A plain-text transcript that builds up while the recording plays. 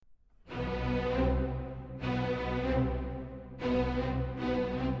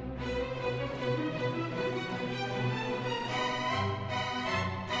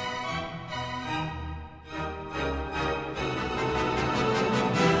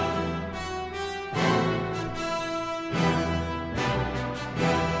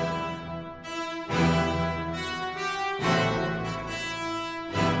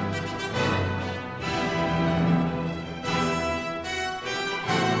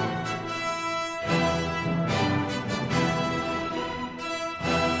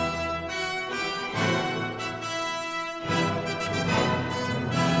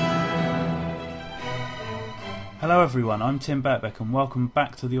Hello everyone, I'm Tim Birkbeck and welcome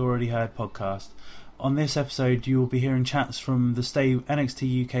back to the Already Heard podcast. On this episode you will be hearing chats from the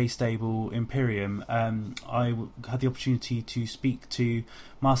NXT UK stable Imperium. I had the opportunity to speak to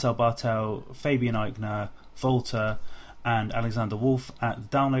Marcel Bartel, Fabian Eichner, Volta and Alexander Wolf at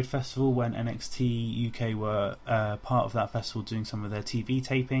the Download Festival when NXT UK were part of that festival doing some of their TV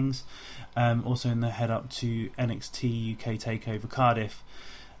tapings. Also in the head up to NXT UK TakeOver Cardiff.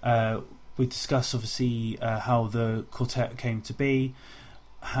 We discussed obviously how the quartet came to be,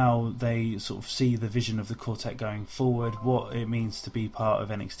 how they sort of see the vision of the quartet going forward, what it means to be part of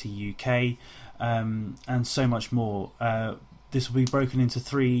NXT UK, and so much more. This will be broken into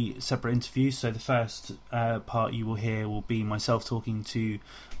 3 separate interviews. So the first part you will hear will be myself talking to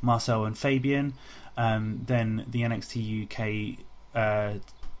Marcel and Fabian, then the NXT UK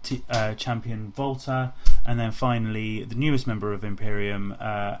champion Volta, and then finally the newest member of Imperium,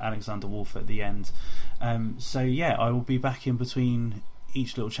 Alexander Wolf, at the end. So yeah, I will be back in between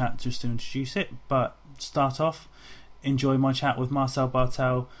each little chat just to introduce it, but start off, enjoy my chat with Marcel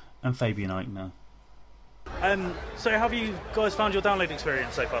Bartel and Fabian Eichner. So how have you guys found your download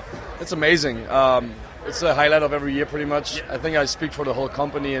experience so far? It's amazing. It's a highlight of every year pretty much. Yeah. I think I speak for the whole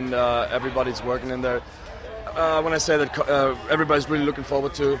company and everybody's working in there. When I say that everybody's really looking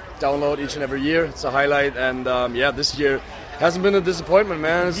forward to download each and every year, it's a highlight. And this year hasn't been a disappointment,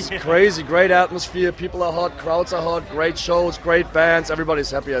 man. It's crazy, great atmosphere, people are hot, crowds are hot, great shows, great bands,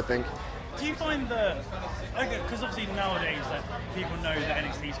 everybody's happy, I think. Do you find that, because obviously nowadays that people know that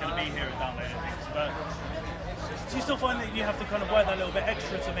NXT is going to be here at Download and things, but do you still find that you have to kind of work that little bit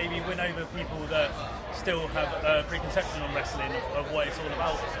extra to maybe win over people that still have a preconception on wrestling of what it's all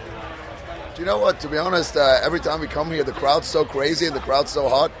about? Do you know what? To be honest, every time we come here, the crowd's so crazy and the crowd's so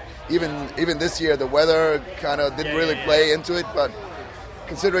hot. Even this year, the weather kind of didn't really play into it, but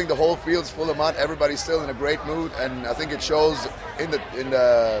considering the whole field's full of mud, everybody's still in a great mood, and I think it shows in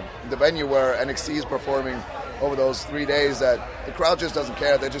the venue where NXT is performing over those 3 days that the crowd just doesn't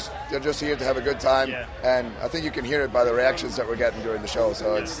care. They're just here to have a good time, and I think you can hear it by the reactions that we're getting during the show.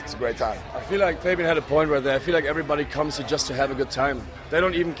 So it's a great time. I feel like Fabian had a point right there. I feel like everybody comes here just to have a good time. They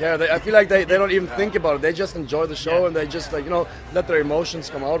don't even care. I feel like they don't even think about it. They just enjoy the show and they just let their emotions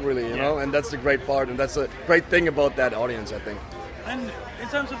come out really, you know. And that's the great part, and that's a great thing about that audience, I think. And in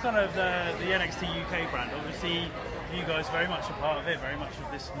terms of kind of the NXT UK brand, obviously you guys are very much a part of it, very much of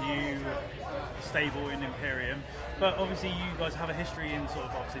this new stable in Imperium, but obviously you guys have a history in sort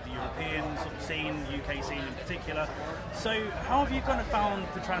of obviously the European sort of scene, UK scene in particular. So how have you kind of found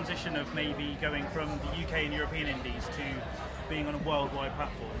the transition of maybe going from the UK and European indies to being on a worldwide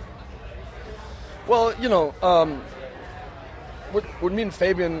platform? Well, with me and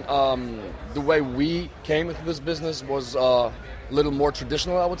Fabian, the way we came into this business was a little more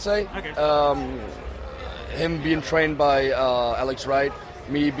traditional, I would say. Okay. Him being trained by Alex Wright,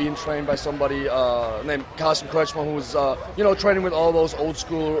 me being trained by somebody named Carsten Kretschmer, who's training with all those old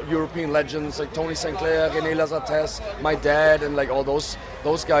school European legends like Tony Sinclair, René Lazartes, my dad, and like all those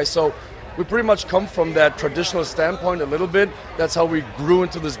guys. So we pretty much come from that traditional standpoint a little bit. That's how we grew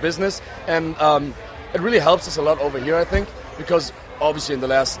into this business, and it really helps us a lot over here, I think, because obviously in the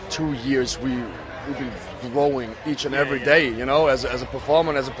last 2 years we've been growing each and every day, as a performer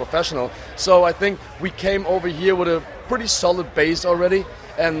and as a professional. So I think we came over here with a pretty solid base already,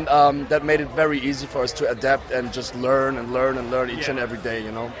 and that made it very easy for us to adapt and just learn each and every day,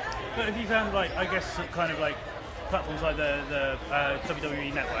 But have you found, I guess, kind of like platforms like the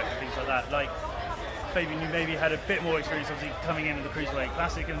WWE Network and things like that, like Fabian, you maybe had a bit more experience obviously coming in the Cruiserweight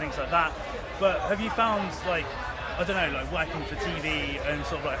Classic and things like that, but have you found, working for TV and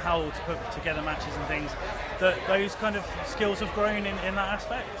sort of how to put together matches and things, that those kind of skills have grown in that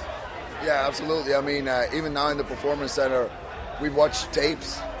aspect? Yeah, absolutely. I mean, even now in the Performance Center, we watch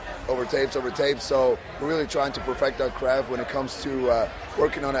tapes over tapes, so we're really trying to perfect our craft when it comes to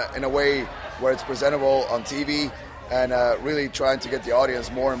working in a way where it's presentable on TV, and really trying to get the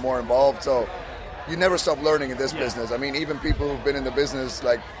audience more and more involved. So you never stop learning in this business. I mean, even people who've been in the business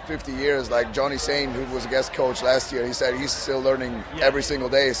like 50 years, like Johnny Sane, who was a guest coach last year, he said he's still learning every single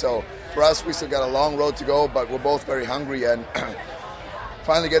day. So for us, we still got a long road to go, but we're both very hungry, and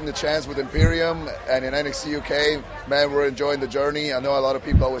finally getting the chance with Imperium and in NXT UK, man, we're enjoying the journey. I know a lot of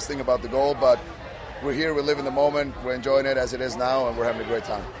people always think about the goal, but we're here, we live in the moment, we're enjoying it as it is now, and we're having a great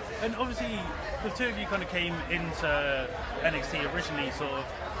time. And obviously, the two of you kind of came into NXT originally sort of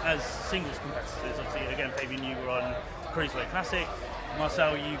as singles competitors. Obviously, again, Fabian, you were on Cruiserweight Classic.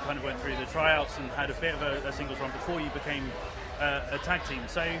 Marcel, you kind of went through the tryouts and had a bit of a singles run before you became a tag team.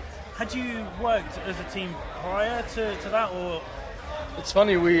 So had you worked as a team prior to that, or? It's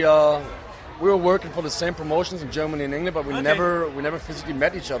funny, we were working for the same promotions in Germany and England, but we never physically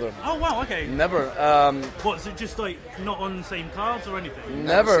met each other. Oh wow, okay. Never. What, is it just like not on the same cards or anything?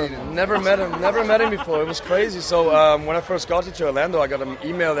 Never met him before. It was crazy. So when I first got to Orlando, I got an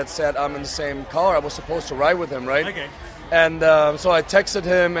email that said I'm in the same car. I was supposed to ride with him, right? Okay. And so I texted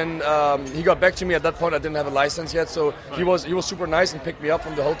him, and he got back to me. At that point, I didn't have a license yet, so he was super nice and picked me up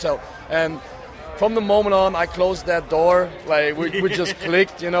from the hotel. And from the moment on, I closed that door. Like we just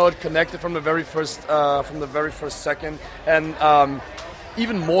clicked, it connected from the very first second, and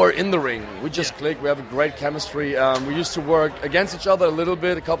even more in the ring. We just clicked. We have a great chemistry. We used to work against each other a little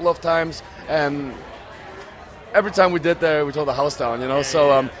bit, a couple of times, and every time we did that, we tore the house down.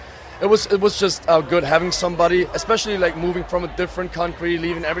 It was just good having somebody, especially like moving from a different country,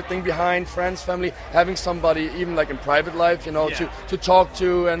 leaving everything behind, friends, family, having somebody even like in private life, to talk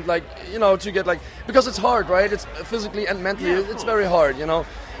to and like, to get like, because it's hard, right? It's physically and mentally, it's very hard,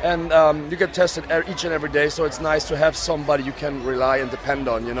 and you get tested each and every day, so it's nice to have somebody you can rely and depend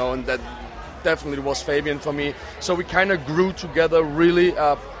on, and that definitely was Fabian for me. So we kind of grew together really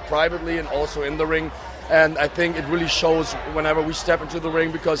privately and also in the ring. And I think it really shows whenever we step into the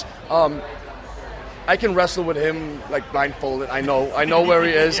ring, because I can wrestle with him like blindfolded. I know where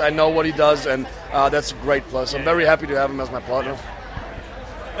he is, I know what he does, and that's a great plus. I'm very happy to have him as my partner.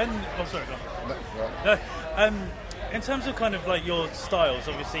 And sorry, go on. In terms of kind of like your styles,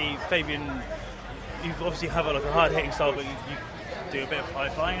 obviously Fabian, you obviously have a hard hitting style, but you do a bit of high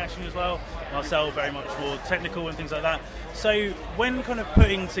flying action as well. Marcel very much more technical and things like that. So when kind of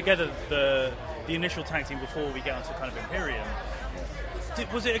putting together the initial tag team before we get onto kind of Imperium,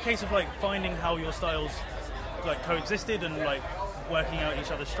 was it a case of like finding how your styles like coexisted and like working out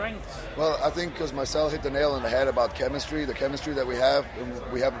each other's strengths? Well, I think because Marcel hit the nail on the head about chemistry, the chemistry that we have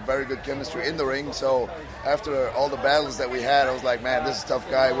a very good chemistry in the ring. So after all the battles that we had, I was like, man, this is a tough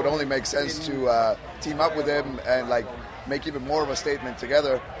guy. It would only make sense to team up with him and like make even more of a statement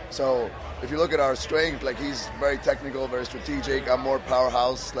together. So if you look at our strength, like he's very technical, very strategic. I'm more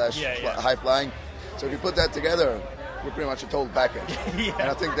powerhouse / high flying. So if you put that together, we're pretty much a total package. And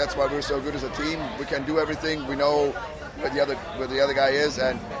I think that's why we're so good as a team. We can do everything. We know where the other guy is,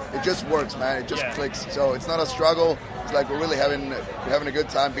 and it just works, man. It just clicks. So it's not a struggle. It's like we're really having a good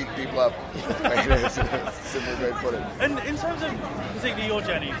time beating people up. Simple way to put it. And in terms of particularly your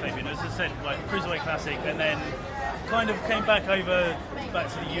journey, Fabian, as I said, like Cruiserweight Classic, and then kind of came back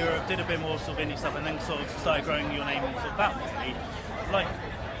to the Europe, did a bit more sort of indie stuff, and then sort of started growing your name sort of that way. Like,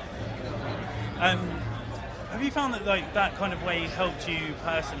 have you found that like that kind of way helped you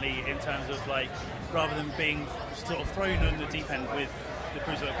personally in terms of like rather than being sort of thrown on the deep end with the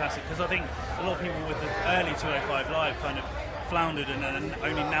Cruiserweight Classic? Because I think a lot of people with the early 205 Live kind of floundered and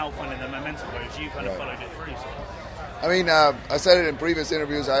only now finding the momentum, whereas you kind of followed it through. So. I mean, I said it in previous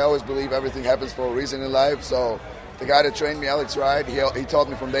interviews. I always believe everything happens for a reason in life. So the guy that trained me, Alex Wright, he taught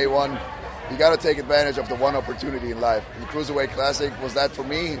me from day one, you got to take advantage of the one opportunity in life. And the Cruiserweight Classic was that for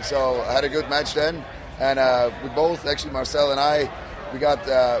me. So I had a good match then. And we both, actually Marcel and I, we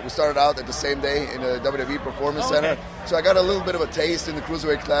started out at the same day in the WWE Performance Center. So I got a little bit of a taste in the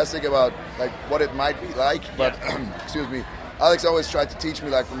Cruiserweight Classic about like what it might be like. But excuse me, Alex always tried to teach me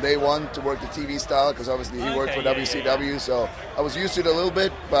like from day one to work the TV style, because obviously he worked for WCW. So I was used to it a little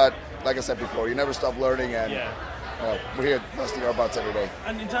bit, but like I said before, you never stop learning, and we're here busting our butts every day.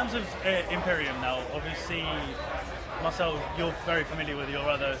 And in terms of Imperium now, obviously Marcel, you're very familiar with your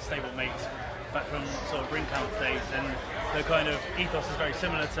other stable mates back from sort of ring camp days, and the kind of ethos is very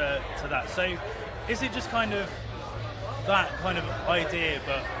similar to that. So is it just kind of that kind of idea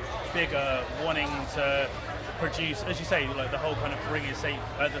but bigger, wanting to produce, as you say, like the whole kind of ring is the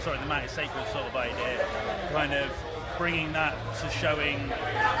mat is sacred sort of idea, kind of bringing that to showing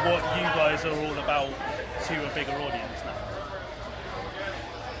what you guys are all about to a bigger audience now?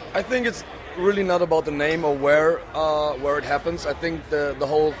 I think it's really not about the name or where it happens. I think the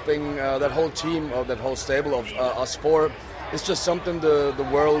whole thing, that whole team or that whole stable of us four, is just something the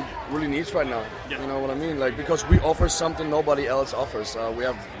world really needs right now. Yeah. You know what I mean? Like, because we offer something nobody else offers. We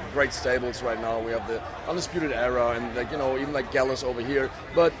have great stables right now. We have the Undisputed Era and even like Gallus over here,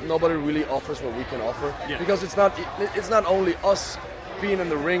 but nobody really offers what we can offer. Yeah. Because it's not only us being in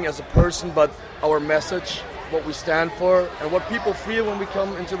the ring as a person, but our message, what we stand for, and what people feel when we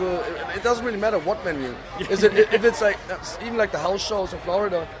come into it doesn't really matter what venue. If it's like even like the house shows in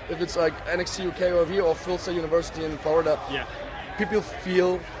Florida, if it's like NXT UK over here or Full Sail University in Florida, people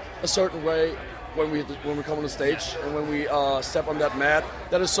feel a certain way when we come on the stage and when we step on that mat.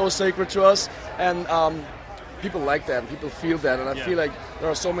 That is so sacred to us, and people like that, and people feel that, and I feel like there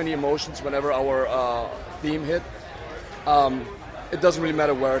are so many emotions whenever our theme hit. it doesn't really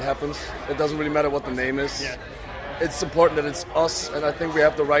matter where it happens. It doesn't really matter what the name is. Yeah. It's important that it's us, and I think we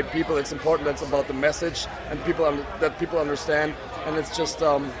have the right people. It's important that it's about the message and that people understand. And it's just,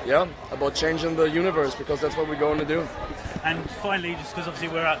 about changing the universe, because that's what we're going to do. And finally, just because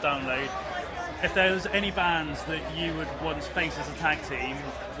obviously we're at Download, if there was any bands that you would once face as a tag team,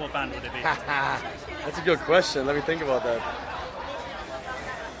 what band would it be? That's a good question. Let me think about that.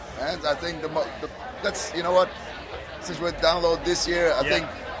 And I think that's, you know what, since we're Download this year, I think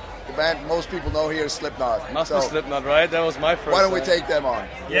the band most people know here is Slipknot. Must be Slipknot, right? That was my first. Why don't we take them on?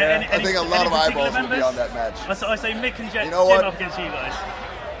 Yeah. I think a lot of eyeballs will be on that match. I say Mick and Jim up against you guys.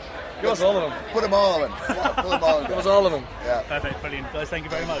 Give us all of them. Put them all in. Yeah, put them all in. Give us all of them. Yeah. Perfect, brilliant. Guys, thank you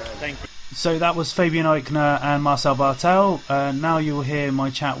very much. Thank you. So that was Fabian Eichner and Marcel Bartel. Now you will hear my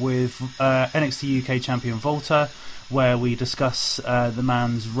chat with NXT UK champion Volta, where we discuss the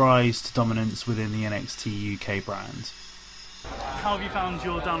man's rise to dominance within the NXT UK brand. How have you found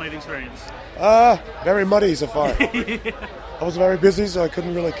your Download experience? Very muddy so far. I was very busy, so I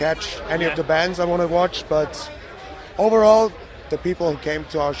couldn't really catch any of the bands I want to watch, but overall, the people who came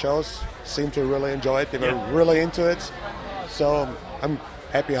to our shows seemed to really enjoy it. They were really into it, so I'm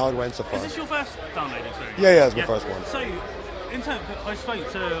happy how it went so far. Is this your first Download experience? Yeah, it's my first one. So, in terms, I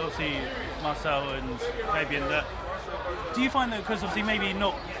spoke to obviously Marcel and Fabian. Do you find that, because obviously maybe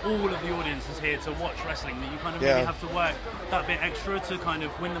not all of the audience is here to watch wrestling, that you kind of maybe have to work that bit extra to kind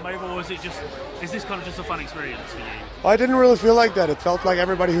of win them over, or is this kind of just a fun experience for you? I didn't really feel like that. It felt like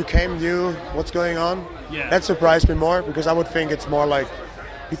everybody who came knew what's going on. Yeah. That surprised me more, because I would think it's more like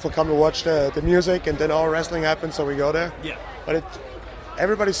people come to watch the music and then all wrestling happens, so we go there. Yeah. But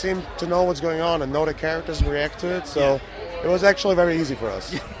everybody seemed to know what's going on and know the characters and react to it, so it was actually very easy for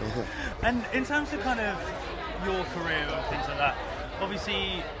us. And in terms of kind of your career and things like that,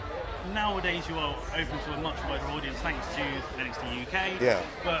 obviously nowadays you are open to a much wider audience thanks to NXT UK. Yeah.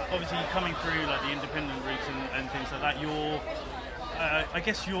 But obviously coming through like the independent routes and things like that, I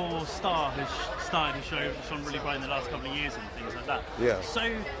guess your star has started to shone really bright in the last couple of years and things like that. Yeah. So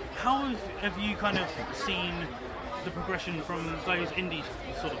how have you kind of seen the progression from those indie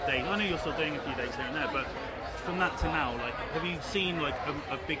sort of days? I know you're still doing a few days here and there, but from that to now, like, have you seen like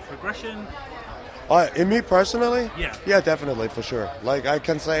a big progression? In me personally? Yeah, definitely, for sure. Like, I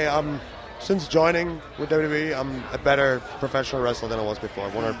can say since joining with WWE, I'm a better professional wrestler than I was before,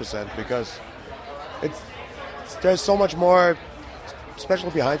 100%, because there's so much more, especially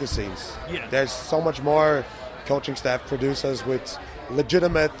behind the scenes. Yeah. There's so much more coaching staff, producers with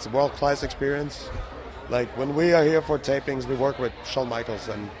legitimate world-class experience. Like, when we are here for tapings, we work with Shawn Michaels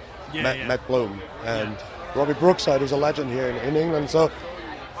and Matt Bloom and Robbie Brookside, who's a legend here in England. So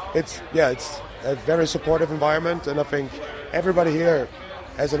it's a very supportive environment, and I think everybody here,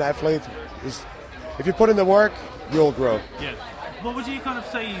 as an athlete, if you put in the work, you'll grow. Yeah. What would you kind of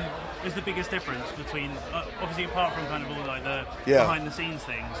say is the biggest difference between, obviously apart from kind of all like the behind the scenes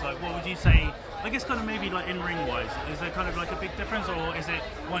things, like what would you say, I guess kind of maybe like in ring wise, is there kind of like a big difference, or is it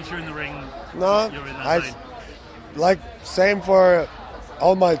once you're in the ring, you're in that zone? Like, same for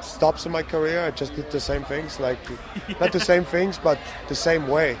all my stops in my career, I just did the same things, like not the same things, but the same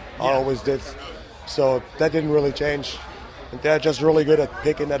way I always did. So that didn't really change. And they're just really good at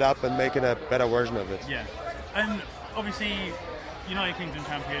picking that up and making a better version of it. Yeah. And obviously, United Kingdom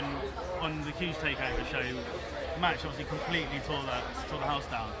champion on the Huge Takeover show, match obviously completely tore the house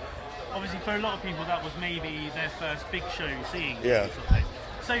down. Obviously, for a lot of people, that was maybe their first big show seeing you. Sort of thing.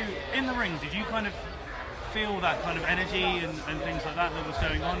 So, in the ring, did you kind of feel that kind of energy and things like that was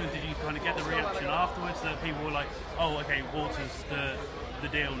going on, and did you kind of get the reaction afterwards that people were like, oh, okay, Walter's the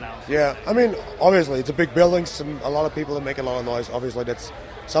deal now? Yeah, I mean, obviously, it's a big building, a lot of people that make a lot of noise. Obviously, that's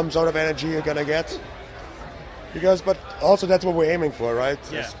some sort of energy you're going to get. But also that's what we're aiming for, right?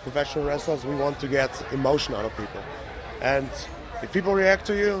 Yeah. As professional wrestlers, we want to get emotion out of people. And if people react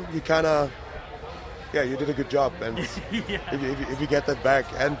to you, you kind of, you did a good job. And if you get that back.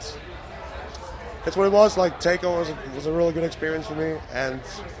 And that's what it was. Like, Takeover was a really good experience for me. And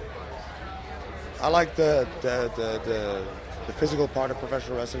I like the physical part of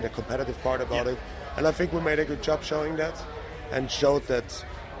professional wrestling, the competitive part about it. And I think we made a good job showing that and showed that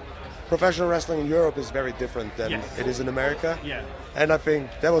professional wrestling in Europe is very different than it is in America. Yeah. And I think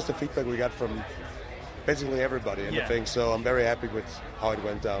that was the feedback we got from basically everybody in the thing. So I'm very happy with how it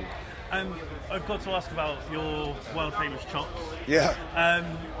went down. I've got to ask about your world famous chops. Yeah.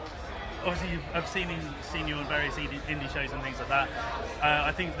 Obviously, I've seen you on various indie shows and things like that.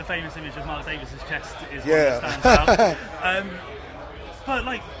 I think the famous image of Mark Davis's chest is one that stands out. But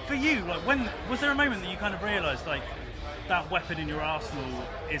like for you, like when was there a moment that you kind of realised like that weapon in your arsenal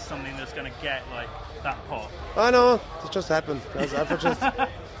is something that's going to get like that pop? I know, it just happened.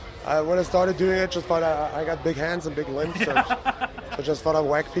 When I started doing it, just thought I got big hands and big limbs, so I just thought I'd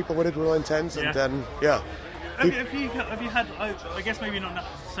whack people with it real intense, and then, yeah. Have you had, I guess maybe not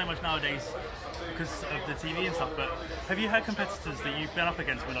so much nowadays because of the TV and stuff, but have you had competitors that you've been up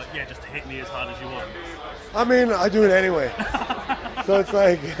against and been like, yeah, just hit me as hard as you want? I mean, I do it anyway. So it's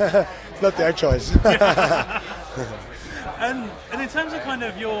like, it's not their choice. And in terms of kind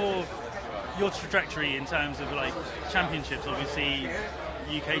of your trajectory in terms of like championships, obviously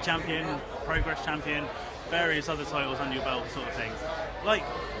UK champion, Progress champion, various other titles under your belt sort of thing. Like,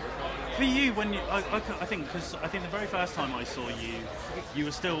 for you, when I think the very first time I saw you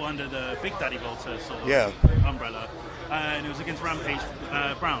were still under the Big Daddy Volta sort of umbrella, and it was against Rampage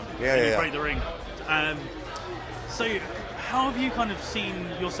Brown. And you break the ring. So how have you kind of seen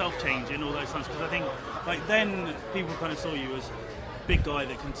yourself change in all those times? Because I think like then people kind of saw you as big guy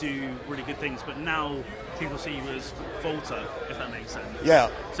that can do really good things, but now people see you as Volta, if that makes sense. Yeah.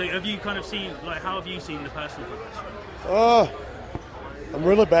 So have you kind of seen, like, how have you seen the personal progression? I'm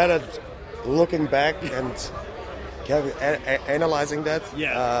really bad at looking back and analyzing that.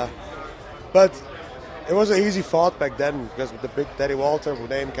 Yeah. But it was an easy thought back then, because the Big Daddy Walter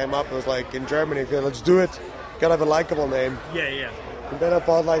name came up. It was like, in Germany, okay, let's do it. Gotta have a likable name. Yeah. And then I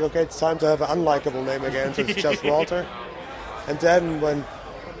thought, like, okay, it's time to have an unlikable name again, so it's just Walter. And then when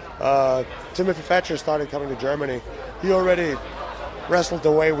Timothy Thatcher started coming to Germany, he already wrestled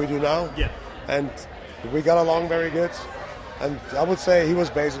the way we do now. Yeah. And we got along very good. And I would say he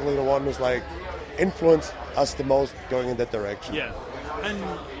was basically the one who's like influenced us the most going in that direction. Yeah. And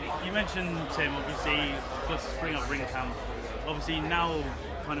you mentioned, Tim, obviously, let's bring up Ring Camp. Obviously now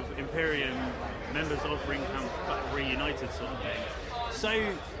kind of Imperium, members of Ring Camp, but reunited sort of thing. So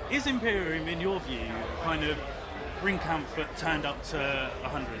is Imperium, in your view, kind of Ring Camp but turned up to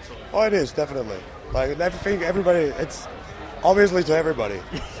 100 sort of? Oh, it is, definitely. Like everybody, it's obviously to everybody.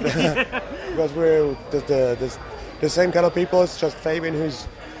 Because we're the same kind of people. It's just Fabian who's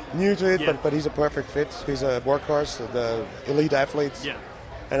new to it, but he's a perfect fit. He's a workhorse, the elite athlete,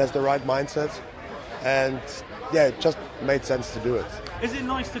 and has the right mindset. And yeah, it just made sense to do it. Is it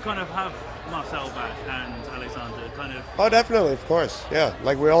nice to kind of have Marcel back and Alexander kind of? Oh, definitely, of course. Yeah,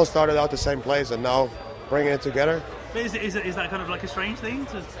 like we all started out the same place, and now bringing it together. But is that kind of like a strange thing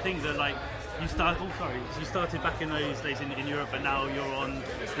to think that like you started back in those days in Europe, but now you're on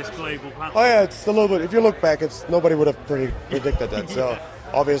this global platform? Oh yeah, it's a little bit. If you look back, nobody would have predicted that. So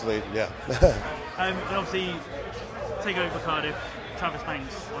obviously, yeah. And obviously, take over Cardiff, Travis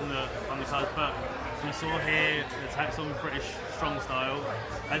Banks on the card, but we saw here the attacks on British strong style.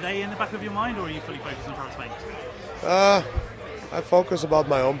 Are they in the back of your mind, or are you fully focused on Travis Banks? I focus about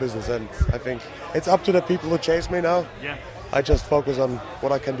my own business, and I think it's up to the people who chase me now. Yeah. I just focus on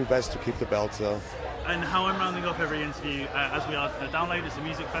what I can do best to keep the belt. So. And how I'm rounding off every interview, as we are at Download, it's a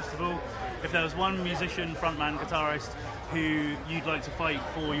music festival. If there was one musician, frontman, guitarist who you'd like to fight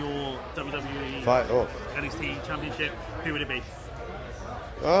for your WWE NXT Championship, who would it be?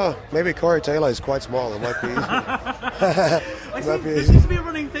 Maybe Corey Taylor is quite small. It might be easy. This used to be a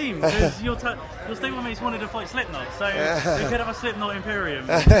running theme because your stablemates wanted to fight Slipknot, so we could have a Slipknot Imperium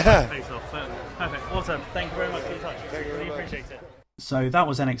face off. But perfect, awesome. Thank you very much for your time. Really appreciate it. So that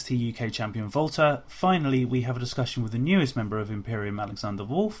was NXT UK champion Volta. Finally, we have a discussion with the newest member of Imperium, Alexander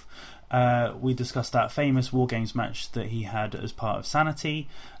Wolf. We discussed that famous War Games match that he had as part of Sanity,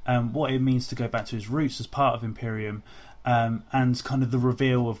 what it means to go back to his roots as part of Imperium, and kind of the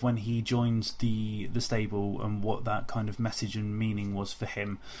reveal of when he joined the stable and what that kind of message and meaning was for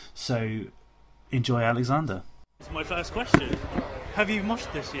him. So enjoy, Alexander. It's my first question. Have you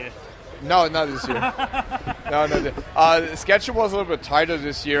moshed this year? No, not this year. No. The schedule was a little bit tighter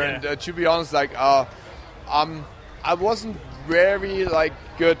this year, and to be honest, like I wasn't very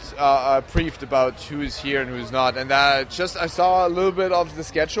good briefed about who's here and who's not, and I saw a little bit of the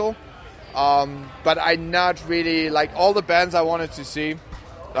schedule, but I not really like all the bands I wanted to see.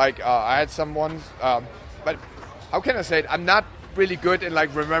 I had some ones, but how can I say it? I'm not really good in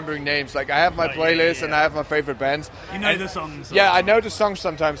remembering names. I have my playlist and I have my favorite bands. You know the songs. Yeah, I know the songs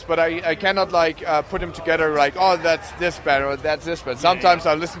sometimes, but I cannot put them together oh, that's this band or that's this band. Sometimes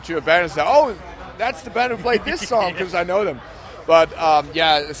I listen to a band and say, oh, that's the band who played this song because I know them. But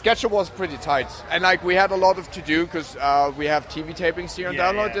the schedule was pretty tight, and we had a lot to do because we have TV tapings here on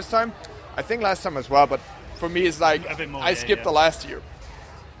Download this time. I think last time as well, but for me it's a bit more, I skipped the last year,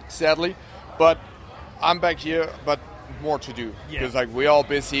 sadly. But I'm back here, but more to do because like we're all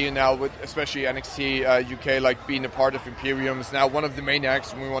busy now with especially NXT UK, like being a part of Imperium is now one of the main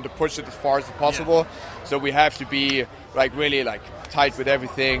acts, and we want to push it as far as possible. So we have to be like really like tight with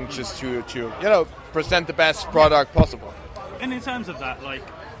everything just to present the best product possible. And in terms of that, like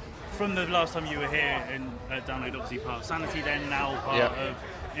from the last time you were here in Download, obviously part of Sanity, then now part of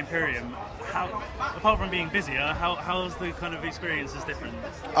Imperium, how, apart from being busier, how's the kind of experiences different?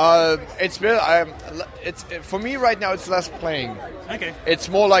 It's been, for me right now it's less playing. Okay. It's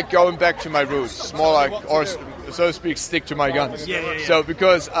more like going back to my roots. It's more like, or so to speak, stick to my guns. Yeah. So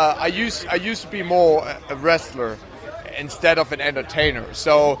because I used to be more a wrestler instead of an entertainer.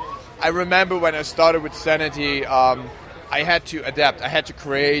 So I remember when I started with Sanity, I had to adapt. I had to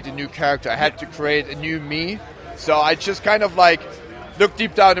create a new character. I had to create a new me. So I just kind of like look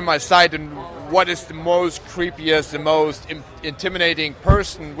deep down in my sight and what is the most creepiest, the most intimidating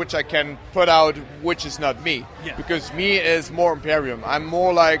person which I can put out, which is not me. Yeah. Because me is more Imperium. I'm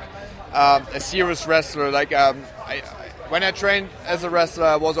more like a serious wrestler. Like when I trained as a wrestler,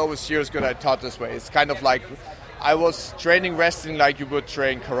 I was always serious because I taught this way. It's kind of like I was training wrestling like you would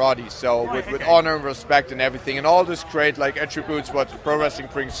train karate. So with honor and respect and everything. And all this great like attributes what pro wrestling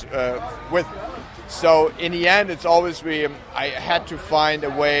brings with. So in the end, it's always I had to find a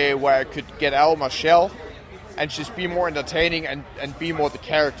way where I could get out of my shell and just be more entertaining and be more the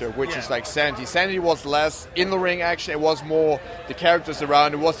character, which is like Sanity. Sanity was less in the ring action. It was more the characters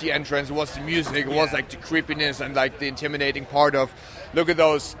around. It was the entrance. It was the music. It was like the creepiness and like the intimidating part of look at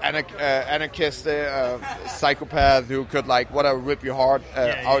those anarchist psychopath who could like whatever rip your heart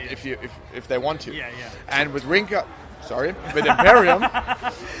out if they want to. And with with Imperium.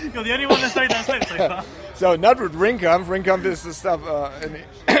 You're the only one that's made that slip so far. So not with Ringkampf. Ringkampf is the stuff,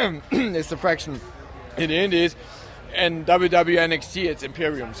 it's the fraction in the Indies. And WWE NXT, it's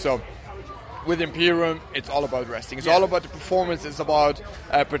Imperium. So with Imperium, it's all about wrestling. It's all about the performance. It's about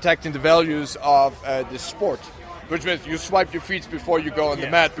protecting the values of the sport. Which means you swipe your feet before you go on the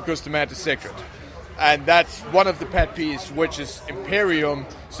mat because the mat is sacred. And that's one of the pet peeves, which is Imperium.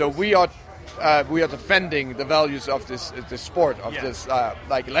 So we are defending the values of this sport, of this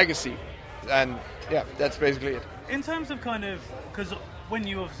like legacy, and that's basically it. In terms of kind of, because when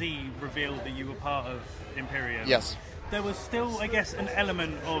you obviously revealed that you were part of Imperium, there was still, I guess, an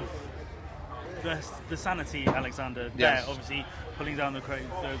element of the Sanity Alexander there, obviously pulling down the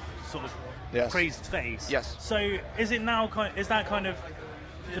sort of crazed face. Yes. So is it now is that kind of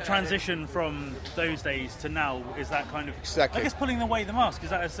the transition from those days to now, is that kind of exactly? I guess pulling away the mask, is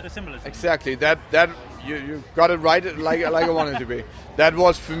that a similar thing? Exactly. That you got it right, like I wanted to be. That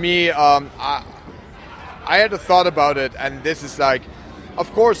was for me. I had a thought about it, and this is like,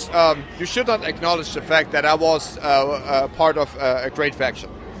 of course, you should not acknowledge the fact that I was part of a great faction,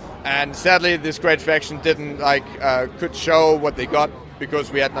 and sadly, this great faction didn't could show what they got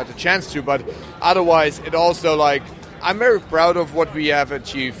because we had not a chance to. But otherwise, it also like. I'm very proud of what we have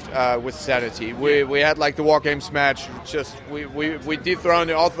achieved with Sanity. We had like the War Games match. Just we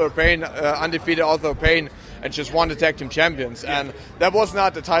dethroned the Author of Pain, undefeated Author of Pain, and just won the tag team champions. And that was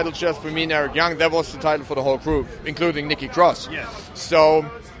not the title just for me and Eric Young. That was the title for the whole group, including Nikki Cross. So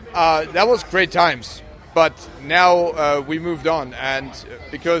that was great times. But now we moved on, and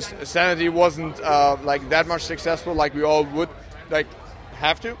because Sanity wasn't like that much successful, like we all would like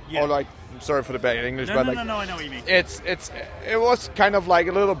have to, or like. Sorry for the bad English, but no, I know what you mean. It was kind of like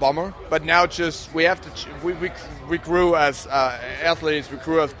a little bummer, but now just we have to we grew as athletes, we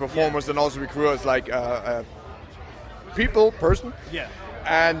grew as performers, and also we grew as like person.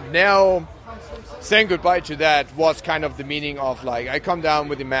 And now saying goodbye to that was kind of the meaning of like I come down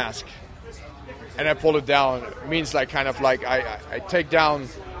with the mask and I pull it down. It means like kind of like I take down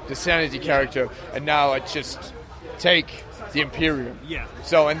the Sanity character, and now I just take the Imperium.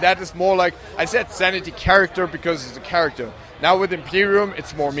 So, and that is more like, I said Sanity character because it's a character. Now with Imperium,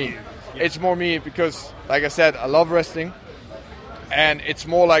 it's more me. It's more me because, like I said, I love wrestling. And it's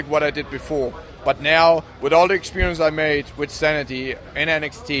more like what I did before. But now, with all the experience I made with Sanity in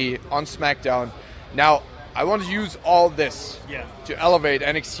NXT, on SmackDown, now I want to use all this to elevate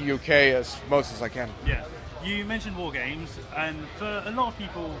NXT UK as most as I can. You mentioned War Games, and for a lot of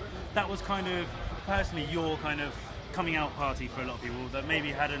people, that was kind of, personally, your kind of coming out party for a lot of people that maybe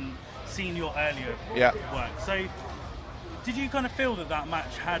hadn't seen your earlier work. So did you kind of feel that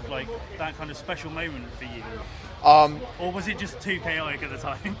match had like that kind of special moment for you? Or was it just too chaotic at the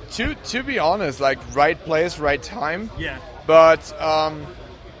time? To be honest, like right place, right time. But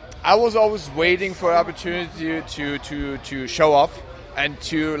I was always waiting for an opportunity to show off and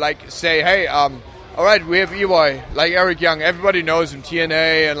to like say, hey, all right, we have EY, like Eric Young. Everybody knows him,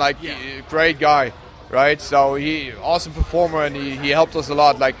 TNA, and like great guy. right? So he awesome performer, and he helped us a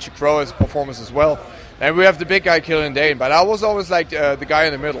lot, like to grow his performance as well. And we have the big guy, Killian Dane, but I was always like the guy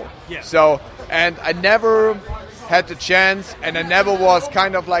in the middle. Yeah. So, and I never had the chance, and I never was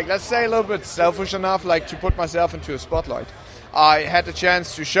kind of like, let's say, a little bit selfish enough, like to put myself into a spotlight. I had the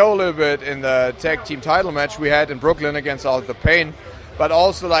chance to show a little bit in the tag team title match we had in Brooklyn against Arthur Payne, but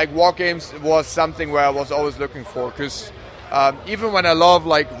also like War Games was something where I was always looking for, because even when I love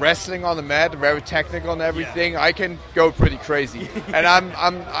like wrestling on the mat, very technical and everything, I can go pretty crazy, and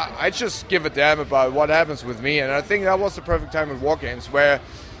I just give a damn about what happens with me. And I think that was the perfect time with War Games where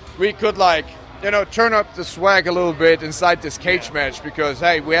we could like, you know, turn up the swag a little bit inside this cage match, because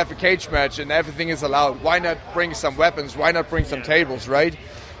hey, we have a cage match and everything is allowed. Why not bring some weapons? Why not bring some tables, right?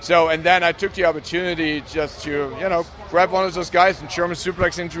 So, and then I took the opportunity just to, you know, grab one of those guys and German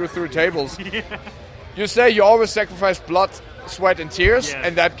suplex into through tables. You say you always sacrifice blood, sweat, and tears,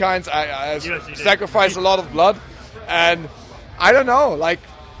 and that kind, I sacrifice a lot of blood, and I don't know, like,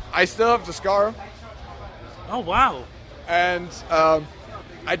 I still have the scar. Oh wow! And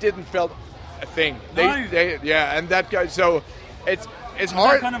I didn't feel a thing. And that guy. So it's was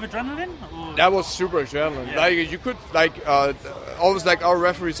hard. That kind of adrenaline? Or? That was super adrenaline. Yeah. Like you could always like our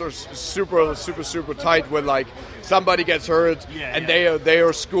referees are super tight when like somebody gets hurt and they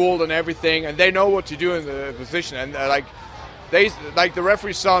are schooled and everything, and they know what to do in the position, and like the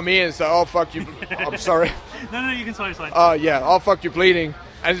referee saw me and said, "Oh fuck you," I'm sorry. No, you can sorry. "Oh fuck you, bleeding."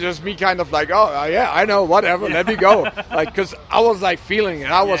 And just me kind of like, oh, yeah, I know, whatever, let me go. Like, because I was, like, feeling it.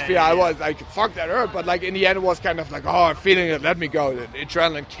 I was like, fuck, that hurt. But, like, in the end, it was kind of like, oh, I'm feeling it, let me go. The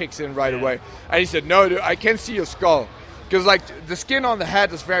adrenaline kicks in right away. And he said, no, dude, I can see your skull. Because, like, the skin on the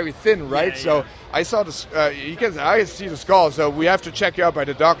head is very thin, right? So I saw this, I can see the skull, so we have to check you out by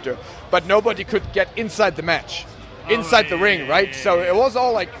the doctor. But nobody could get inside the match, inside the ring, right? So it was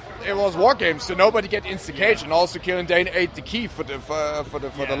all, like, it was War Games, so nobody get into the cage, and also Killian Dane ate the key for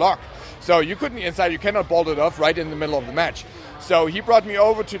the lock. So you couldn't inside, you cannot bolt it off right in the middle of the match. So he brought me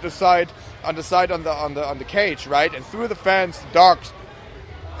over to the side on the cage, right, and through the fence, the dogs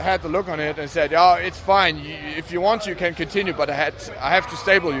had the look on it and said, "Oh, it's fine. If you want, you can continue, but I have to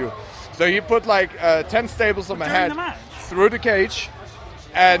stable you." So he put like 10 stables on my head through the cage,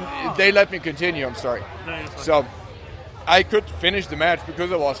 and they let me continue. I'm sorry. So I could finish the match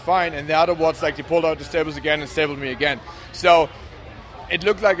because it was fine, and the other ones, like, they pulled out the stables again and stabled me again. So it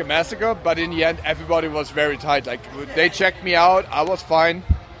looked like a massacre, but in the end, everybody was very tight. Like, they checked me out, I was fine.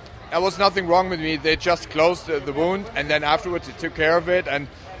 There was nothing wrong with me. They just closed the wound, and then afterwards they took care of it. And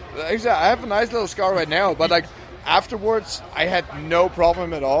like I said, I have a nice little scar right now, but like afterwards, I had no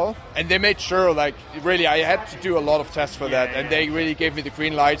problem at all. And they made sure, like, really, I had to do a lot of tests for that, and they really gave me the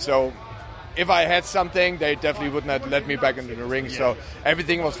green light. So if I had something, they definitely wouldn't have let me back into the ring. So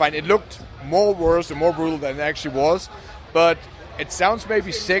everything was fine. It looked more worse and more brutal than it actually was, but it sounds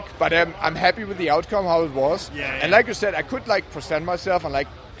maybe sick, but I'm happy with the outcome, how it was. And like you said, I could like present myself and like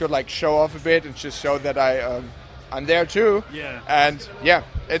could like show off a bit and just show that I'm there too. And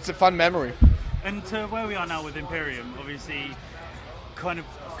it's a fun memory. And to where we are now with Imperium, obviously, kind of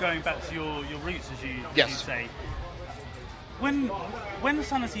going back to your roots, as you say. When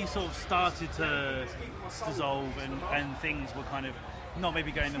Sanity sort of started to dissolve and things were kind of not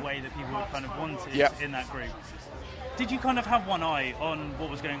maybe going the way that people kind of wanted in that group, did you kind of have one eye on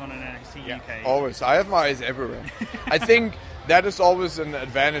what was going on in NXT UK? Always. I have my eyes everywhere. I think that is always an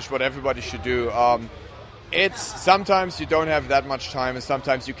advantage what everybody should do. It's sometimes you don't have that much time, and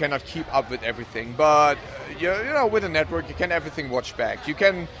sometimes you cannot keep up with everything. But you know, with a network, you can everything watch back. You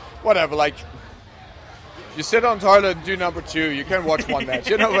can whatever, like. You sit on toilet and do number 2. You can watch one match.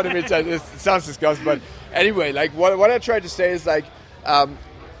 You know what I mean? It sounds disgusting, but anyway, like what I try to say is like,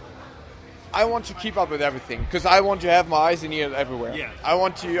 I want to keep up with everything because I want to have my eyes and ears everywhere. I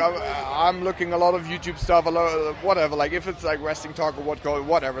want to. I'm looking a lot of YouTube stuff, a lot whatever. Like if it's like wrestling talk or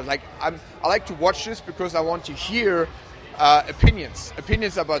whatever. Like I like to watch this because I want to hear opinions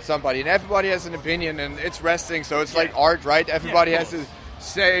about somebody, and everybody has an opinion, and it's wrestling, so it's like art, right? Everybody has a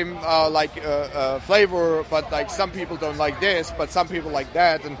same flavor, but like some people don't like this, but some people like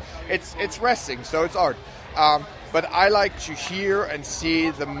that, and it's wrestling, so it's art. But I like to hear and see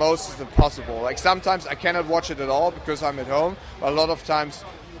the most as possible. Like sometimes I cannot watch it at all because I'm at home, but a lot of times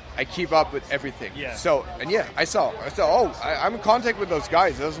I keep up with everything. So, and I saw, I'm in contact with those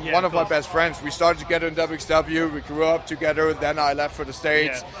guys. That's one of my best friends. We started together in WXW. We grew up together. Then I left for the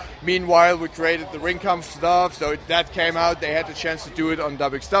States. Meanwhile, we created the Ring Comp stuff. So that came out. They had the chance to do it on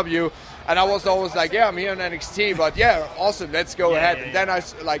WXW. And I was always like, I'm here on NXT. But awesome, let's go ahead. And then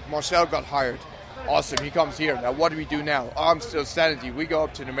Marcel got hired. Awesome, he comes here. Now what do we do now? Oh, I'm still Sanity. We go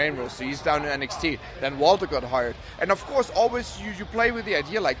up to the main roster. He's down in NXT. Then Walter got hired. And of course, always you play with the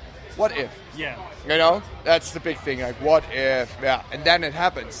idea like, what if? Yeah. You know, that's the big thing. Like, what if? Yeah. And then it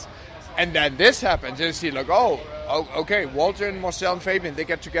happens. And then this happens. And you see, like, okay, Walter and Marcel and Fabian, they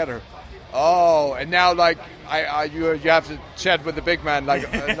get together. Oh, and now, like, you have to chat with the big man. Like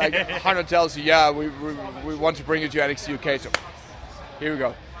Hunter tells you, yeah, we want to bring you to NXT UK. So here we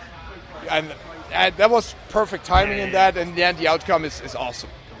go. And that was perfect timing in that. And in the end, the outcome is awesome.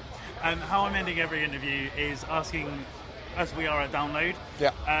 And how I'm ending every interview is asking, as we are at Download,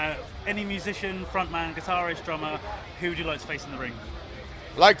 any musician, frontman, guitarist, drummer, who would you like to face in the ring?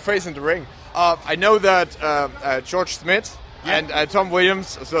 Like facing the ring. I know that George Smith and Tom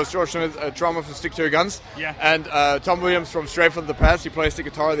Williams, so George Smith, drummer from Stick to Your Guns, and Tom Williams from Straight from the Past, he plays the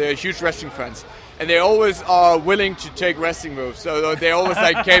guitar. They're huge wrestling fans. And they always are willing to take wrestling moves. So they always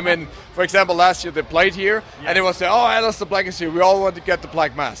like came in, for example, last year they played here, and they will say, oh, Alistair Black is here. We all want to get the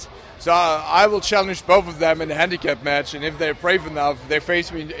Black Mass. So I will challenge both of them in a handicap match, and if they're brave enough, they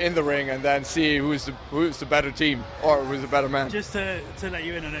face me in the ring and then see who's the better team or who's the better man. Just to let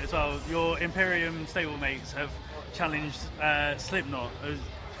you in on it as well, your Imperium stablemates have challenged Slipknot.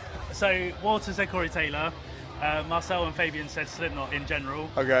 So Walter said Corey Taylor, Marcel and Fabian said Slipknot in general.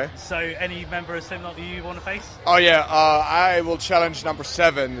 Okay. So any member of Slipknot that you want to face? Oh yeah, I will challenge number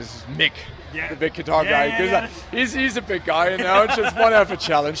 7. This is Mick. Yeah. The big guitar guy, because he's a big guy, you know. Just want to have a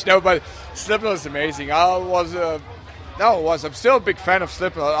challenge. No, but Slipknot is amazing. I'm still a big fan of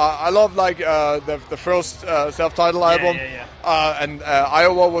Slipknot. I love like the first self-titled album, and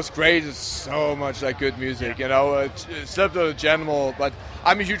Iowa was great. It's so much like good music, you know. Slipknot in general, but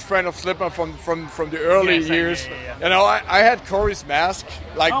I'm a huge fan of Slipknot from the early years. You know, I had Corey's mask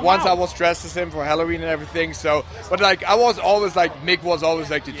once. I was dressed as him for Halloween and everything. So, but like I was always like Mick was always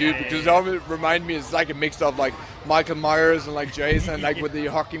like the dude because it always remind me it's like a mix of like Michael Myers and like Jason like with the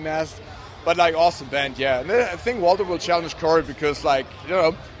hockey mask. But like awesome band, yeah. And I think Walter will challenge Corey because like you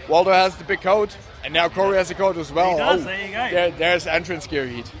know Walter has the big coat and now Corey has a coat as well. He does, there you go. There's entrance gear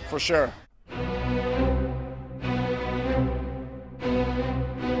heat for sure.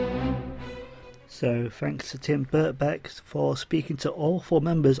 So thanks to Tim Birkbeck for speaking to all 4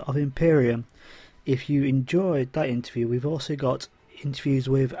 members of Imperium. If you enjoyed that interview, we've also got interviews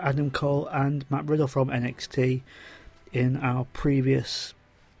with Adam Cole and Matt Riddle from NXT in our previous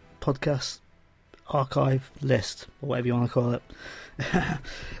podcast archive list, or whatever you want to call it.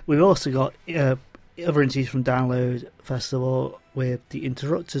 We've also got other interviews from Download Festival with The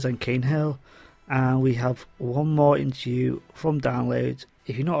Interrupters and Kane Hill, and we have one more interview from Download.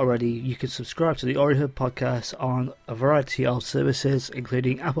 If you're not already, you can subscribe to the Already Heard podcast on a variety of services,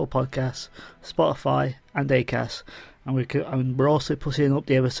 including Apple Podcasts, Spotify, and Acast. And we're also putting up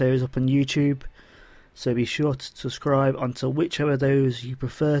the episodes up on YouTube, so be sure to subscribe onto whichever of those you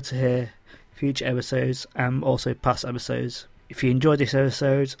prefer to hear future episodes and also past episodes. If you enjoyed this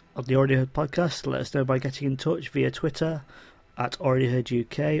episode of the Already Heard podcast, let us know by getting in touch via Twitter at Already Heard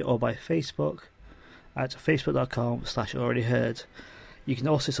UK or by Facebook at facebook.com/alreadyheard. You can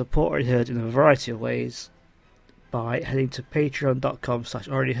also support Already Heard in a variety of ways by heading to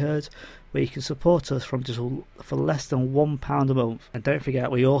patreon.com/alreadyheard, where you can support us for less than £1 a month. And don't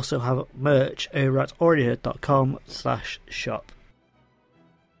forget, we also have merch over at alreadyheard.com/shop.